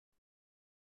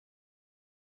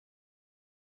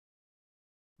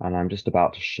And I'm just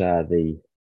about to share the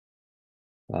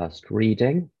first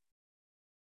reading.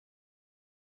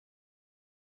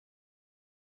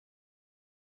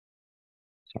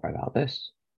 Sorry about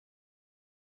this.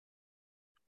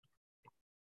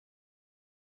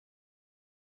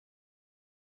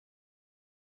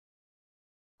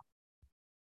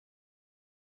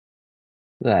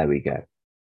 There we go.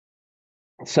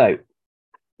 So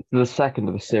the second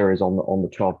of a series on the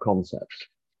 12 concepts.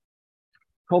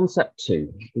 Concept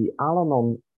 2, the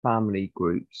Al-Anon family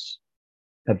groups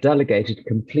have delegated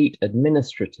complete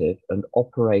administrative and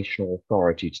operational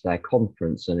authority to their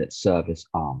conference and its service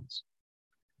arms.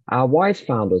 Our wise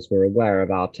founders were aware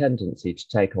of our tendency to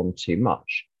take on too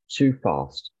much, too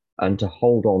fast, and to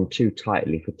hold on too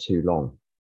tightly for too long.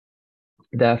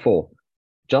 Therefore,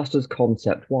 just as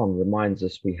concept 1 reminds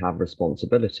us we have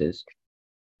responsibilities,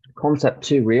 concept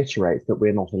 2 reiterates that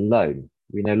we're not alone.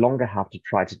 We no longer have to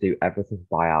try to do everything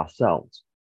by ourselves.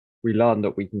 We learn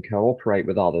that we can cooperate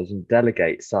with others and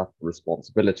delegate certain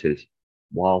responsibilities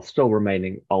while still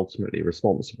remaining ultimately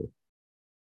responsible.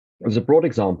 As a broad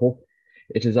example,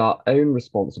 it is our own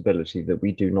responsibility that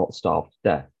we do not starve to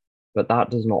death, but that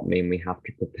does not mean we have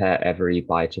to prepare every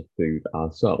bite of food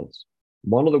ourselves.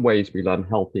 One of the ways we learn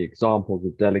healthy examples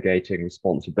of delegating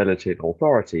responsibility and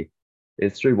authority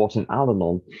is through what in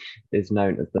Al-Anon is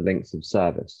known as the links of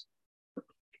service.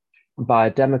 By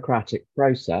a democratic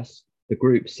process, the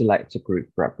group selects a group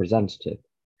representative.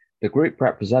 The group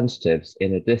representatives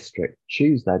in a district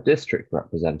choose their district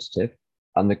representative,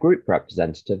 and the group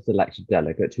representatives elect a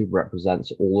delegate who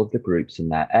represents all of the groups in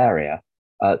their area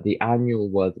at the annual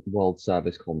World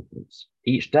Service Conference.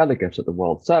 Each delegate at the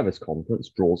World Service Conference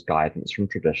draws guidance from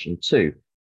tradition too.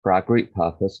 For our group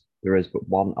purpose, there is but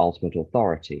one ultimate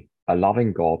authority, a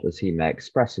loving God as he may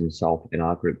express himself in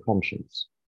our group conscience.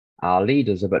 Our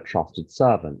leaders are but trusted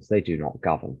servants, they do not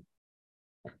govern.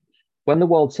 When the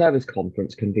World Service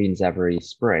Conference convenes every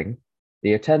spring,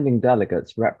 the attending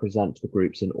delegates represent the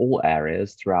groups in all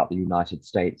areas throughout the United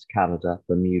States, Canada,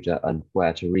 Bermuda, and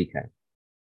Puerto Rico.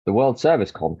 The World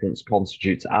Service Conference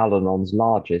constitutes Al-Anon's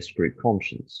largest group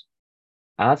conscience.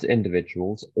 As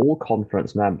individuals, all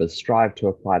conference members strive to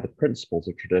apply the principles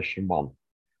of Tradition 1.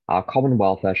 Our common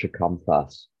welfare should come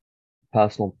first.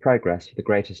 Personal progress for the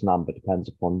greatest number depends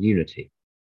upon unity.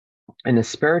 In the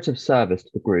spirit of service to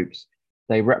the groups,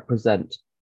 they represent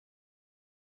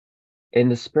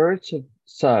and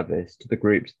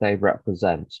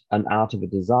out of a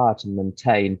desire to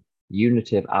maintain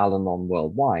unity of Al-Anon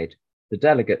worldwide, the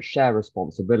delegates share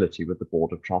responsibility with the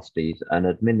Board of Trustees and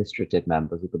administrative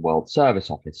members of the World Service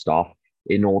Office staff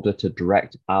in order to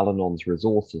direct Al-Anon's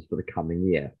resources for the coming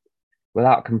year.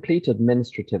 Without complete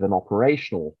administrative and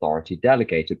operational authority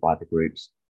delegated by the groups,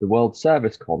 the World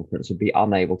Service Conference would be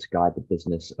unable to guide the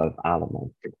business of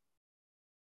Al-Anon.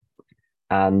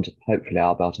 And hopefully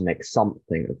I'll be able to make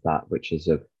something of that which is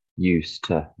of use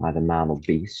to either man or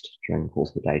beast during the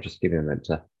course of the day. Just give me a minute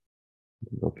to...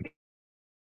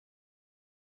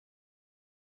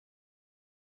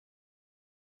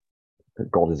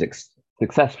 God is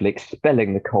successfully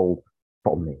expelling the cold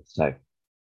from me. So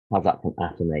how's that for an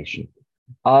affirmation?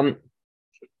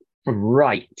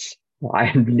 Right. I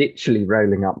am literally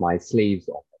rolling up my sleeves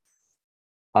off.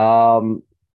 I'm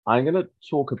going to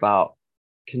talk about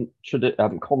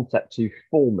concept 2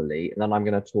 formally, and then I'm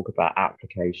going to talk about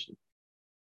application.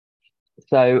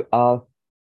 So,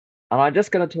 and I'm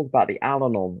just going to talk about the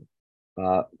Al-Anon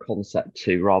concept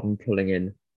 2 rather than pulling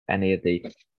in any of the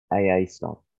AA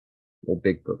stuff or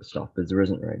big book stuff, because there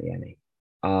isn't really any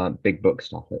big book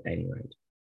stuff at any rate.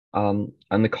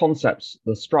 And the concepts,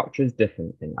 the structure is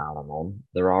different in Al-Anon.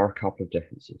 There are a couple of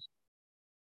differences.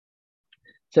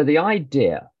 So the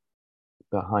idea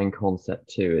behind concept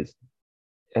 2 is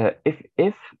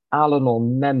if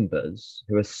Al-Anon members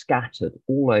who are scattered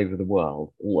all over the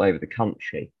world, all over the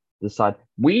country, decide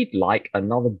we'd like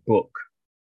another book,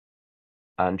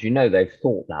 and you know they've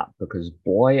thought that because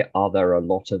boy, are there a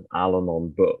lot of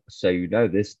Al-Anon books. So you know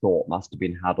this thought must have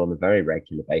been had on a very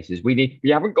regular basis. We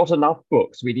haven't got enough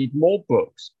books. We need more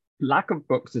books. Lack of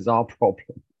books is our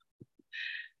problem.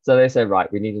 So they say,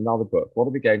 right, we need another book. What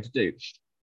are we going to do?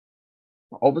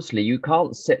 Obviously, you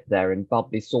can't sit there in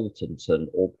Budley Saltington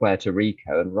or Puerto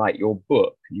Rico and write your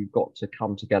book. You've got to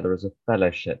come together as a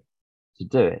fellowship to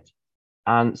do it.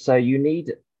 And so you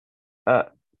need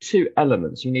two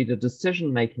elements. You need a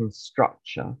decision-making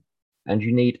structure and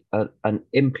you need an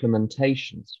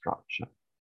implementation structure.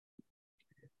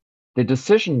 The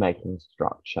decision-making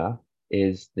structure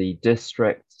is the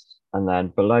districts, and then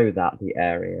below that, the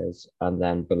areas, and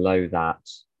then below that,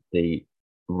 the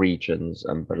regions,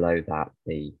 and below that,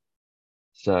 the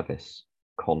service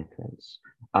conference.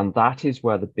 And that is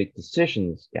where the big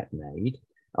decisions get made.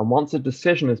 And once a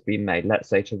decision has been made, let's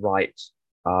say to write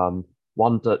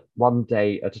one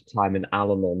day at a time in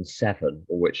Al-Anon 7,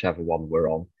 or whichever one we're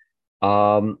on,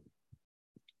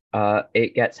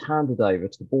 it gets handed over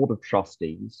to the Board of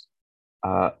Trustees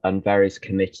and various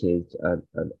committees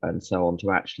and so on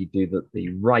to actually do the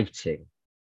writing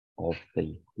of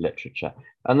the literature.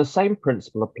 And the same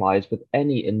principle applies with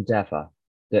any endeavor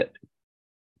that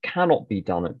cannot be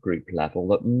done at group level,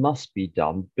 that must be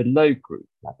done below group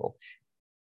level.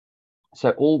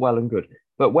 So all well and good.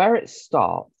 But where it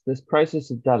starts, this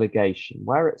process of delegation,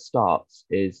 where it starts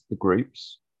is the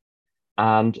groups,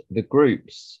 and the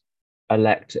groups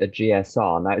elect a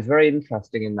GSR. Now, it's very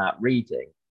interesting in that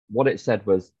reading. What it said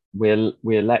was, we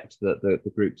elect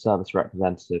the group service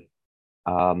representative,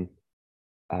 the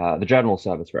general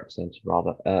service representative,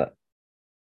 rather,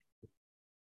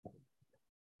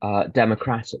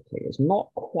 democratically. It's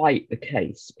not quite the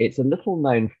case. It's a little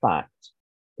known fact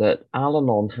that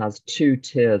Al-Anon has 2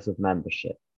 tiers of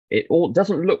membership. It all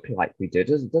doesn't look like we do.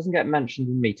 It doesn't get mentioned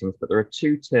in meetings, but there are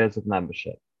 2 tiers of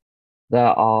membership. There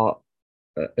are,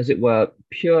 as it were,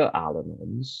 pure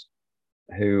Al-Anons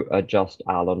who are just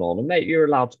Al-Anon. And maybe you're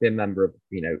allowed to be a member of,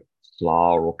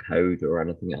 SLA or Code or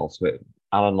anything else.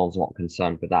 Al-Anon's not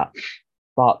concerned with that.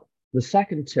 But the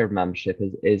second tier of membership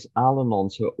is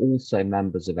Al-Anons who are also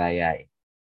members of AA.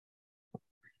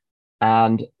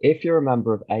 And if you're a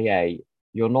member of AA,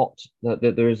 you're not,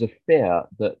 there is a fear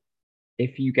that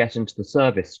if you get into the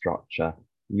service structure,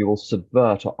 you will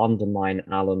subvert or undermine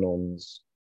Al-Anon's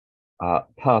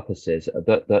purposes,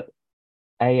 that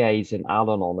AAs in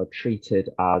Al-Anon are treated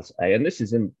as and this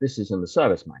is in the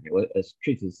service manual, as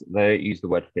treated as, they use the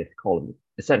word 5th column,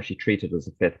 essentially treated as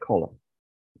a 5th column.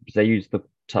 They use the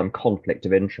term conflict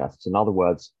of interests. In other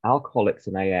words, alcoholics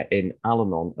in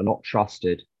Al-Anon are not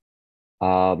trusted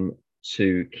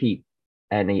to keep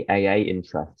any AA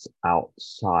interests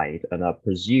outside and are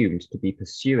presumed to be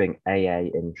pursuing AA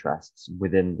interests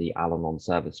within the Al-Anon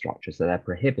service structure. So they're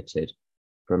prohibited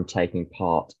from taking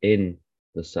part in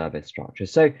the service structure.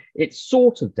 So it's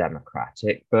sort of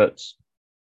democratic, but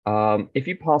if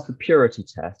you pass the purity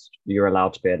test, you're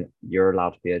allowed to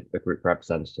be a group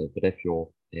representative. But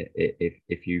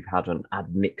if you've had an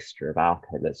admixture of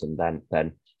alcoholism,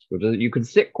 then you can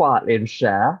sit quietly and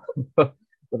share. But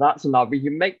that's enough. You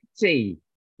can make the tea.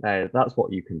 That's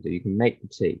what you can do. You can make the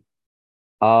tea.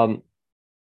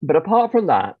 But apart from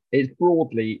that, it's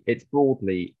broadly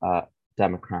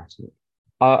democratic.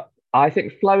 I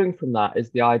think flowing from that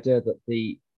is the idea that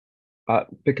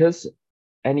because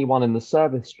anyone in the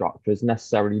service structure is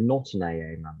necessarily not an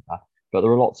AA member, but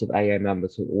there are lots of AA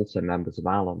members who are also members of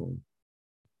Al-Anon.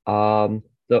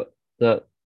 That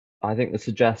I think the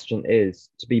suggestion is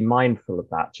to be mindful of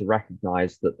that, to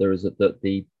recognise that that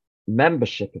the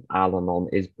membership of Al-Anon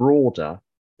is broader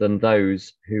than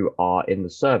those who are in the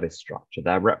service structure.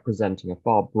 They're representing a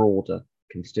far broader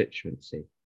constituency.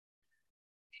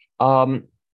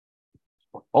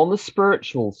 On the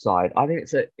spiritual side, I think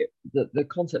the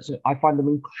concepts, I find them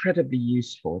incredibly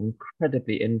useful and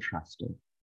incredibly interesting.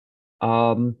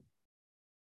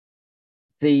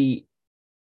 The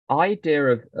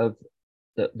idea of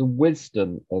the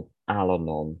wisdom of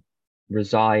Al-Anon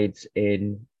resides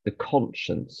in the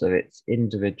conscience of its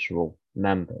individual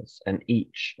members, and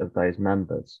each of those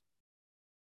members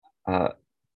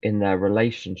in their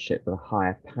relationship with a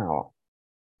higher power.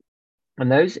 And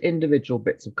those individual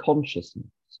bits of consciousness,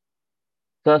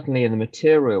 certainly in the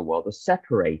material world, are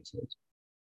separated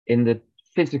in the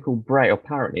physical brain,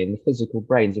 apparently in the physical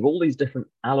brains of all these different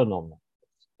Al-Anon members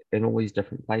in all these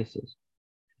different places.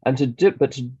 And to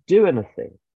do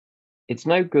anything, it's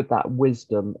no good that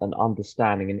wisdom and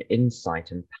understanding and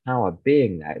insight and power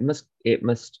being there. It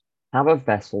must have a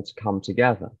vessel to come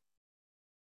together.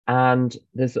 And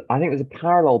I think there's a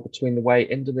parallel between the way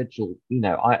individual,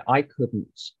 I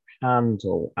couldn't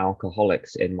handle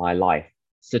alcoholics in my life,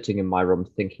 sitting in my room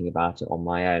thinking about it on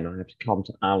my own. I have to come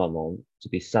to Al-Anon to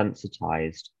be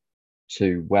sensitized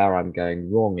to where I'm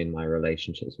going wrong in my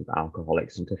relationships with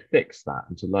alcoholics, and to fix that,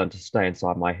 and to learn to stay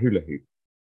inside my hula hoop.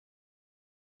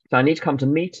 So I need to come to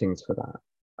meetings for that.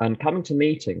 And coming to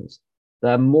meetings,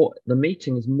 the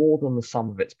meeting is more than the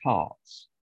sum of its parts.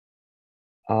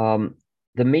 The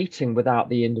meeting without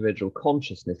the individual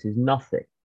consciousness is nothing.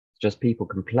 It's just people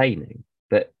complaining.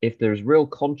 But if there's real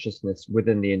consciousness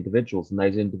within the individuals, and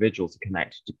those individuals are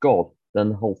connected to God, then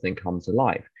the whole thing comes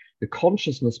alive. The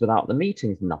consciousness without the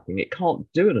meeting is nothing. It can't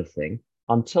do anything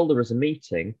until there is a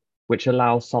meeting which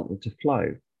allows something to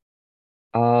flow.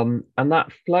 And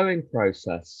that flowing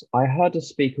process, I heard a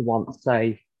speaker once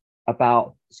say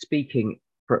about speaking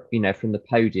from the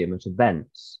podium at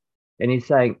events. And he's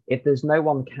saying, if there's no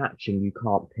one catching, you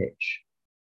can't pitch.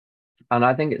 And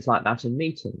I think it's like that in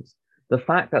meetings. The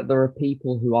fact that there are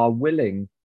people who are willing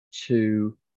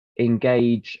to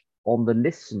engage on the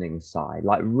listening side,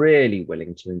 like really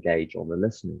willing to engage on the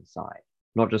listening side,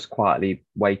 not just quietly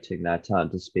waiting their turn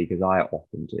to speak, as I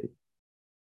often do.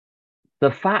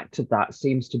 The fact of that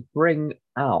seems to bring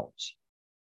out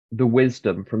the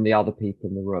wisdom from the other people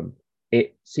in the room.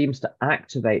 It seems to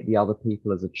activate the other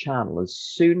people as a channel. As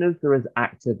soon as there is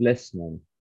active listening,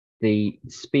 the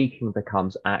speaking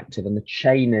becomes active and the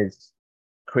chain is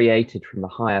created from the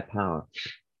higher power.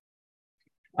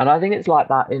 And I think it's like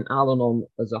that in Al-Anon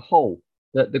as a whole,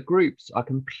 that the groups are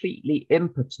completely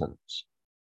impotent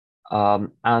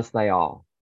as they are.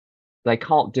 They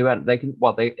can't do anything. They can,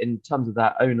 well, they, in terms of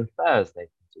their own affairs, they can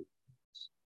do things.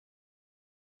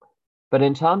 But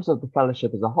in terms of the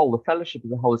fellowship as a whole, the fellowship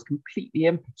as a whole is completely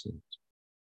impotent.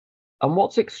 And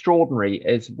what's extraordinary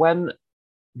is when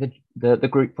the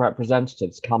group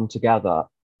representatives come together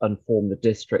and form the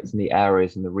districts and the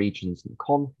areas and the regions and the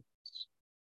conference,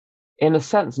 in a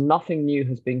sense, nothing new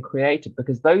has been created,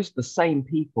 because those are the same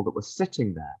people that were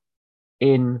sitting there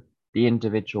in the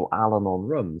individual Al-Anon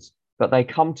rooms, but they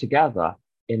come together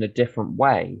in a different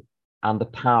way and the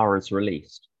power is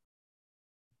released.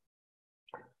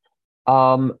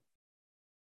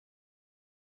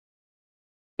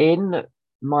 In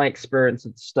my experience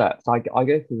of the steps, I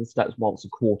go through the steps once a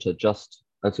quarter just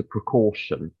as a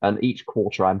precaution, and each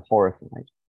quarter I'm horrified.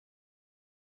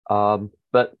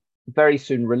 But very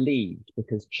soon relieved,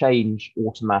 because change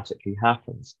automatically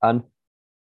happens. And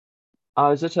I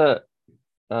was at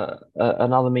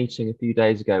another meeting a few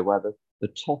days ago where the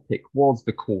topic was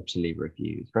the quarterly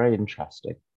reviews. Very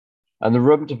interesting. And the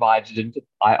room divided into,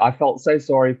 I felt so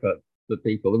sorry for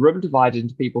people. The room divided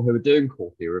into people who were doing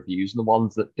quarterly reviews and the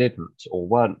ones that didn't or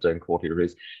weren't doing quarterly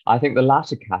reviews. I think the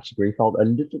latter category felt a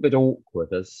little bit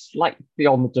awkward, as slightly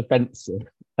on the defensive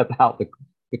about the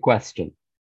question.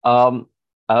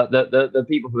 The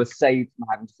people who are saved from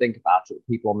having to think about it,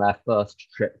 people on their first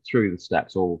trip through the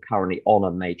steps or currently on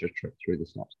a major trip through the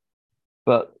steps.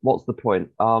 But what's the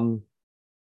point?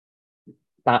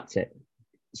 That's it.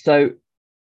 So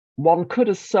one could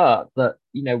assert that,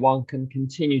 one can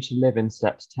continue to live in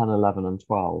steps 10, 11, and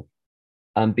 12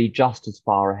 and be just as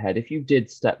far ahead. If you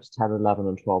did steps 10, 11,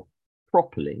 and 12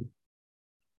 properly,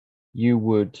 you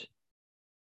would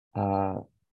have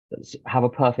a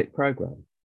perfect program.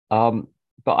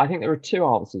 But I think there are two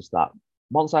answers to that.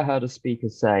 Once I heard a speaker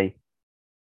say,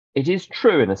 it is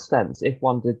true in a sense, if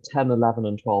one did 10, 11,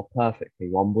 and 12 perfectly,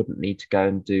 one wouldn't need to go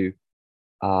and do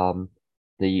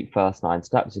the first 9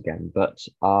 steps again. But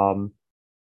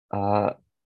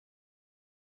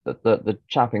the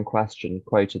chap in question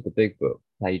quoted the big book,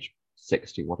 page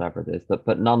 60, whatever it is,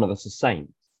 but none of us are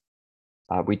saints.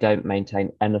 We don't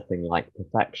maintain anything like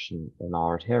perfection in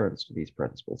our adherence to these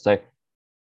principles. So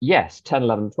yes, 10,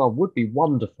 11, 12 would be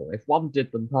wonderful if one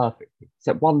did them perfectly,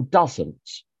 except one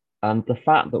doesn't. And the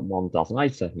fact that one doesn't, I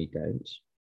certainly don't,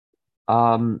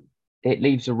 it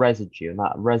leaves a residue, and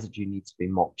that residue needs to be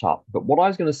mopped up. But what I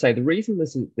was going to say, the reason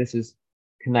this is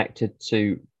connected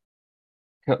to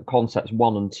concepts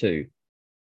 1 and 2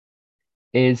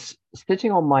 is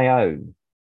sitting on my own,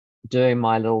 doing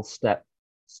my little step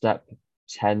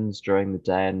 10s during the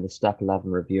day and the step 11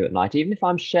 review at night. Even if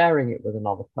I'm sharing it with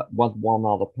one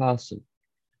other person,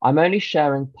 I'm only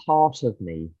sharing part of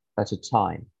me at a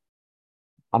time.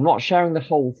 I'm not sharing the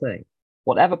whole thing.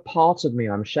 Whatever part of me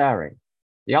I'm sharing,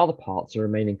 the other parts are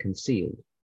remaining concealed.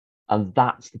 And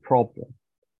that's the problem.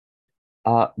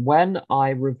 When I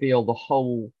reveal the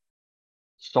whole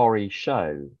story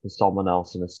show to someone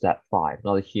else in a step 5,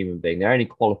 another human being, their only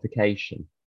qualification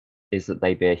is that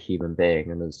they be a human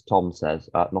being. And as Tom says,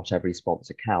 not every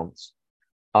sponsor counts.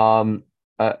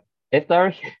 If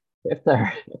there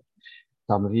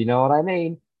some of you know what I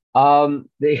mean.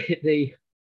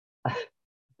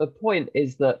 The point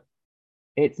is that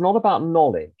it's not about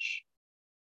knowledge.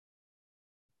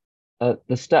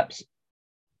 The steps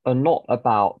are not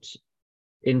about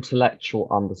intellectual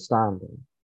understanding.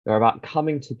 They're about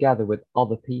coming together with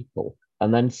other people,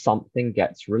 and then something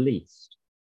gets released.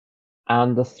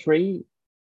 And the 3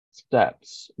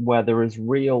 steps where there is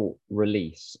real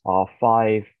release are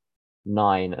 5,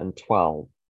 9, and 12.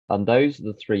 And those are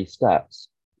the 3 steps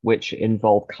which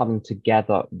involve coming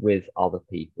together with other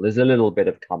people. There's a little bit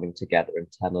of coming together in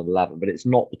 10 and 11, but it's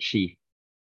not the chief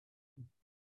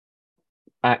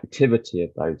activity of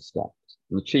those steps.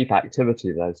 And the chief activity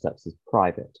of those steps is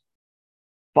private.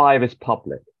 5 is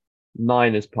public,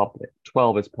 9 is public,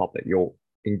 12 is public. You're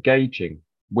engaging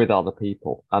with other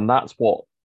people. And that's what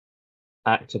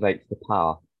activates the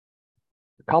power.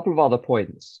 A couple of other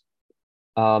points.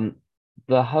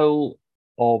 The whole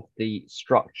of the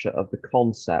structure of the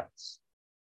concepts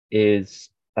is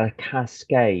a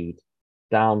cascade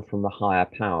down from the higher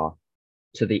power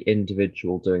to the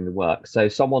individual doing the work. So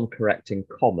someone correcting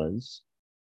commas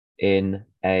in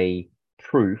a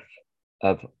proof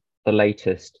of the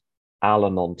latest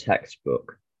Al-Anon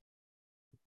textbook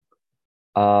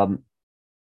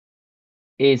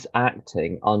is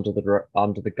acting under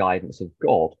the guidance of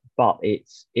God, but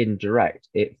it's indirect.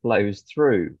 It flows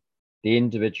through the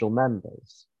individual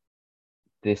members,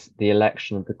 the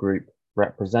election of the group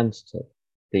representative,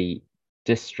 the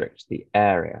district, the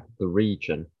area, the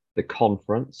region, the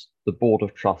conference, the board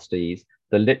of trustees,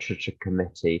 the literature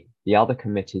committee, the other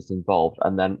committees involved,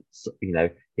 and then, you know,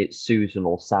 it's Susan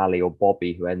or Sally or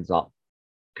Bobby who ends up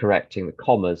correcting the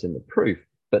commas in the proof.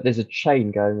 But there's a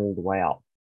chain going all the way up.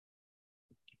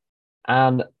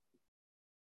 And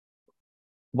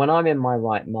when I'm in my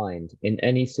right mind, in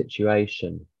any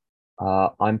situation,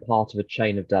 I'm part of a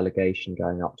chain of delegation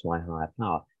going up to my higher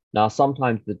power. Now,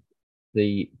 sometimes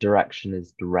the direction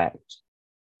is direct.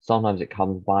 Sometimes it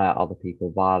comes via other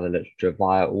people, via the literature,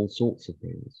 via all sorts of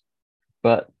things.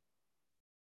 But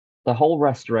the whole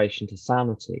restoration to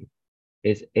sanity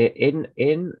is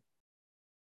in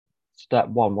step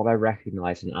one. What I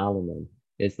recognize in Al-Anon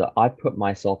is that I put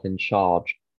myself in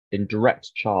charge, in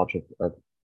direct charge of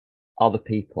other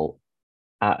people,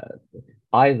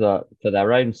 either for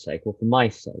their own sake or for my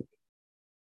sake.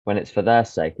 When it's for their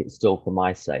sake, it's still for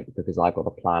my sake because I've got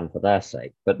a plan for their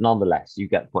sake. But nonetheless, you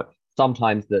get the point.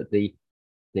 Sometimes the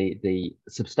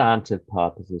substantive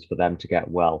purpose is for them to get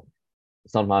well.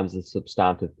 Sometimes the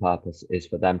substantive purpose is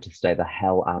for them to stay the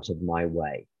hell out of my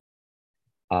way.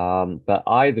 But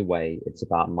either way, it's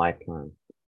about my plan.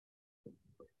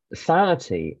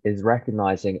 Sanity is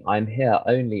recognizing I'm here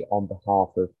only on behalf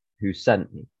of who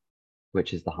sent me,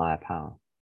 which is the higher power.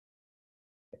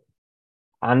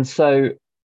 And so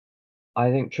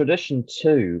I think tradition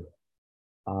 2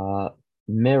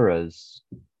 mirrors,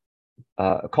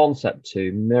 concept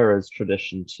 2 mirrors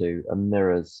tradition 2 and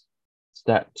mirrors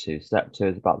step 2. Step 2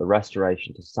 is about the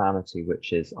restoration to sanity,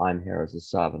 which is I'm here as a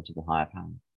servant of the higher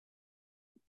power.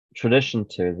 Tradition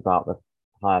 2 is about the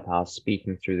higher power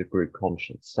speaking through the group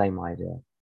conscience, same idea,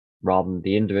 rather than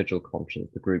the individual conscience,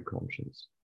 the group conscience.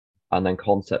 And then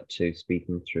concept 2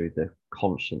 speaking through the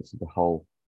conscience of the whole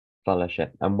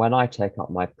fellowship. And when I take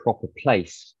up my proper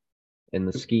place in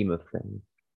the scheme of things,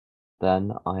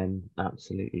 then I'm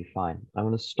absolutely fine. I'm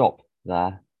going to stop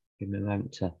there. Give me a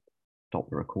moment to stop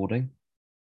the recording.